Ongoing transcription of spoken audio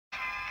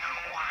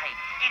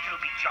fine.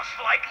 It'll be just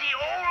like the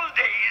old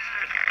days.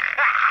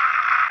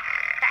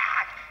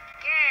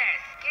 Yes,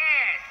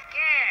 yes,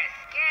 yes,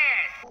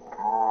 yes.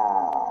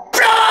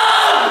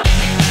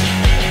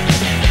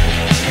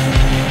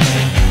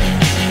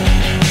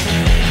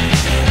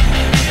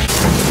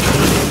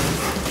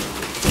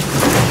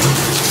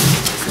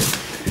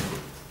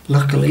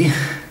 Luckily,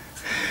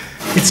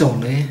 it's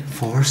only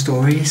 4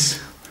 stories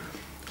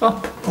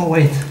up. Oh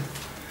wait,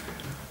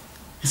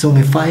 it's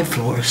only 5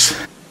 floors.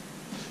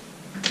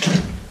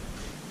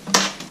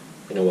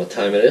 You know what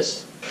time it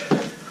is?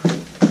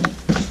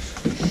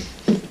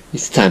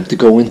 It's time to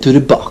go into the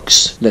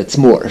box. Let's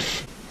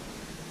morph.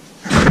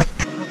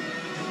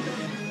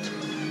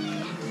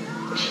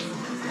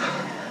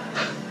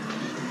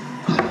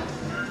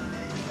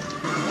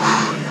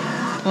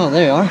 Oh,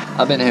 there you are.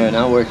 I've been here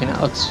now working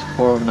out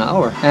for an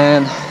hour,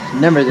 and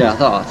never did I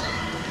thought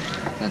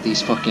that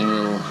these fucking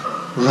little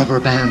rubber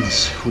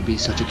bands would be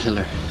such a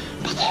killer.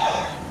 But they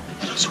are.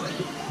 And I'm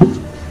sweating.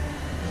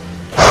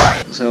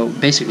 So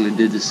basically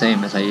did the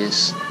same as I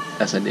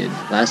did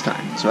last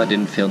time, so I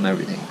didn't film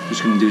everything.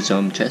 Just gonna do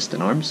some chest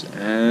and arms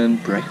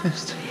and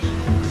breakfast.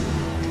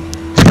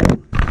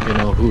 You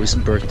know whose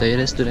birthday it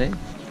is today?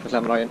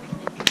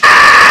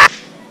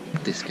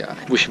 This guy.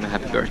 Wish him a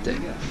happy birthday.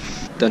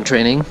 Done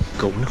training,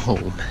 going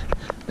home,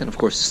 and of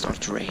course it starts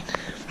to rain.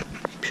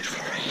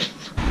 Beautiful rain.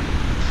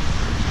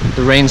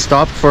 The rain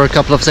stopped for a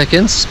couple of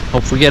seconds.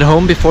 Hope we get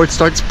home before it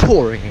starts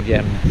pouring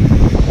again.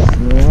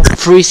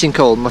 Freezing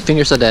cold, my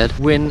fingers are dead.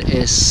 Wind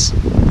is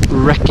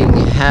wrecking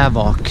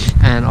havoc,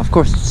 and of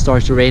course it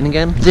starts to rain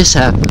again. This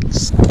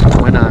happens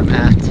when I'm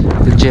at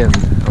the gym.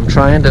 I'm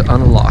trying to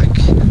unlock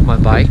my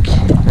bike,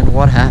 and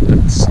what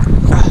happens?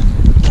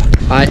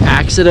 I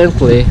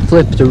accidentally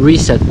flipped the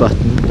reset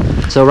button.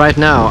 So right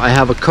now I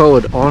have a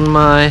code on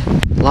my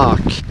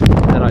lock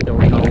that I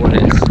don't know what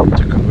it is.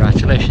 So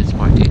congratulations,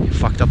 Martin, you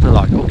fucked up the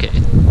lock. Okay,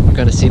 you're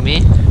gonna see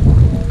me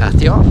at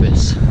the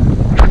office.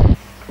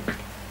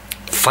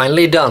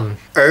 Finally done.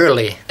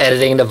 Early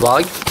editing the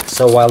vlog.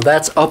 So while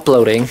that's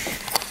uploading,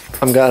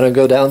 I'm gonna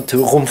go down to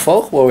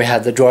Rumfort, where we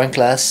had the drawing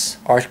class,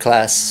 art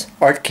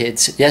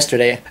kids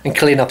yesterday, and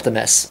clean up the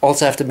mess.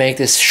 Also have to make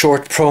this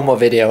short promo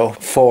video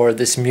for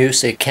this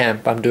music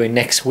camp I'm doing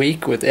next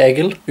week with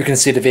Egil. You can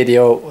see the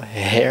video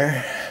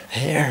here.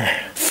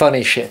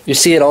 Funny shit. You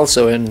see it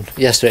also in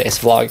yesterday's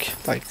vlog,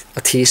 like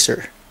a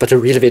teaser. But the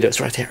real video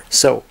is right here.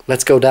 So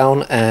let's go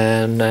down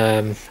and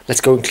let's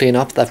go and clean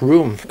up that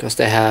room, because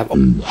they have...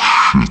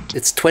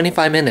 It's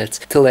 25 minutes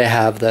till they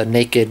have the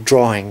naked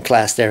drawing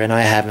class there, and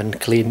I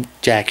haven't cleaned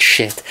jack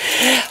shit.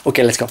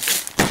 Okay, let's go.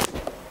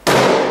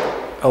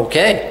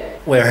 Okay,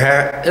 we're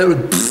here.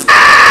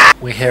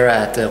 We're here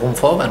at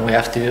Rumfort, and we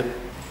have to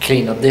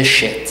clean up this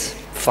shit.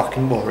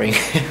 Fucking boring.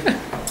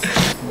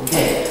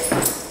 Okay,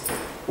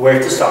 where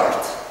to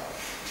start?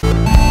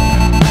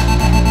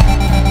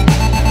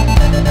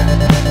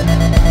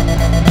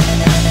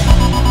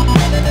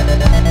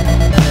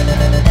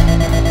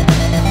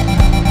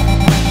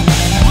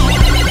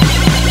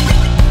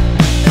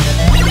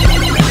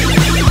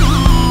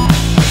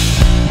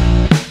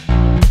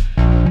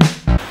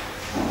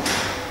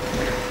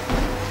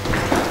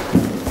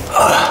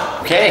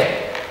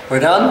 Okay, we're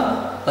done.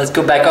 Let's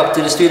go back up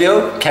to the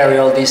studio, carry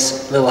all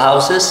these little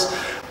houses,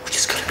 which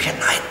is gonna be a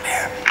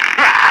nightmare.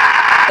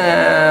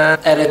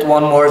 Edit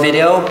one more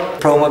video,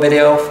 promo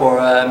video for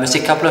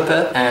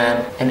Musikkappløpet,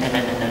 and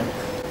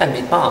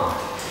meet mom.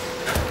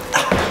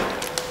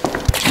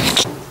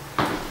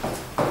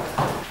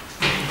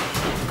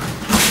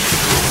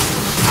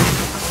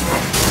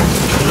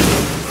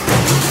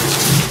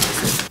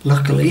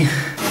 Luckily,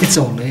 it's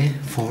only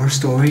 4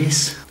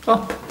 stories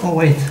up. Oh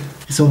wait.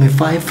 It's only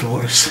 5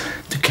 floors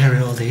to carry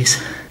all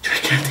these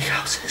gigantic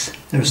houses.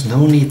 There's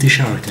no need to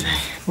shower today.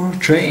 Or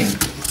train.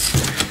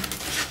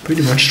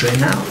 Pretty much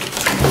train out.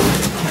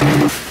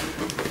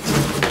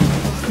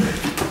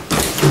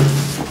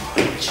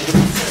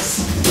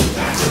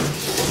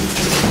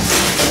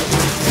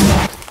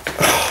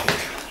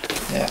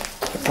 Yeah,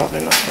 you're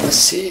probably not gonna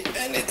see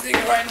anything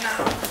right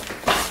now.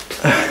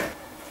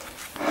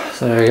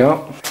 So there you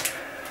go.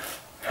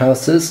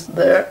 Houses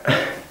there.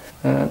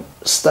 And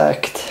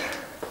stacked.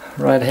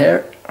 Right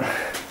here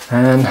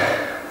and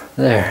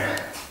there.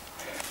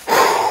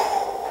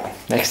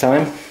 Next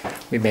time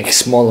we make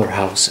smaller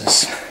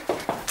houses,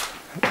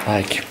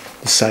 like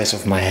the size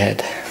of my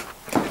head.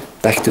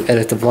 Back to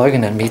edit the vlog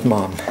and then meet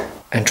mom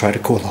and try to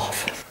cool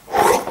off.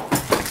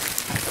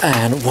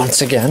 And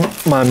once again,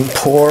 my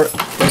poor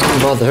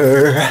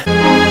mother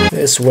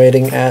is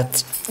waiting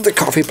at the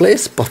coffee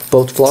place, but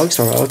both vlogs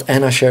are out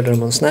and I shared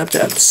them on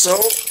Snapchat, so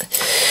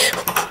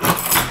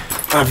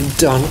I've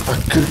done a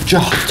good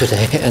job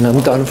today, and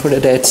I'm done for the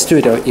day at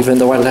studio, even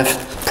though I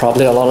left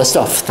probably a lot of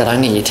stuff that I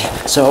need.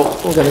 So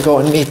we're gonna go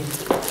and meet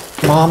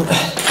mom.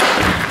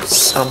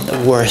 I'm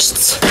the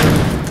worst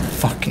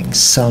fucking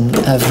son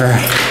ever.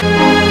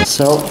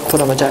 So put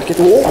on my jacket.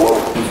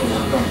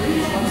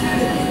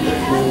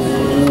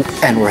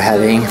 And we're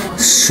having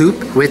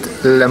soup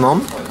with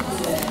lemon.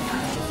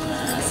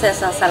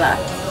 Caesar salad.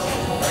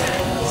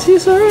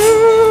 Caesar.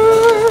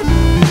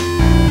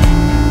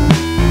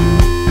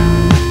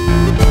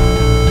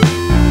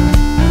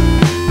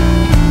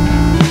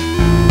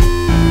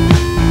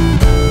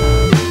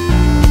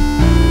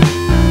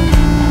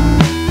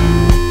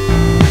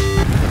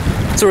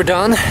 So we're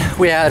done.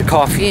 We had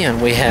coffee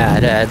and we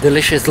had a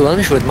delicious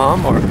lunch with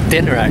mom, or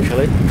dinner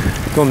actually.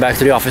 Going back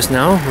to the office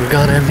now. We're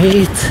gonna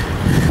meet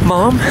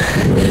mom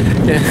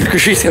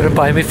because she's gonna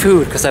buy me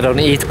food because I don't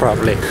eat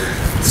properly.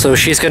 So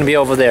she's gonna be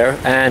over there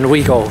and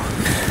we go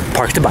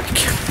park the bike.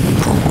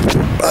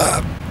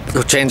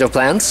 So change of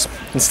plans.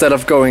 Instead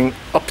of going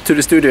up to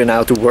the studio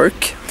now to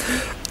work,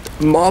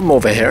 mom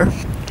over here.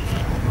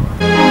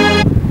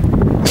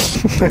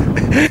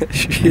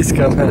 She's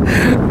gonna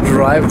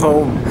drive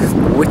home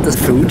with the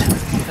food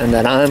and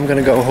then I'm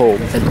gonna go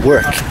home and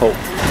work home.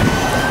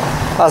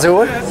 How's it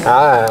going?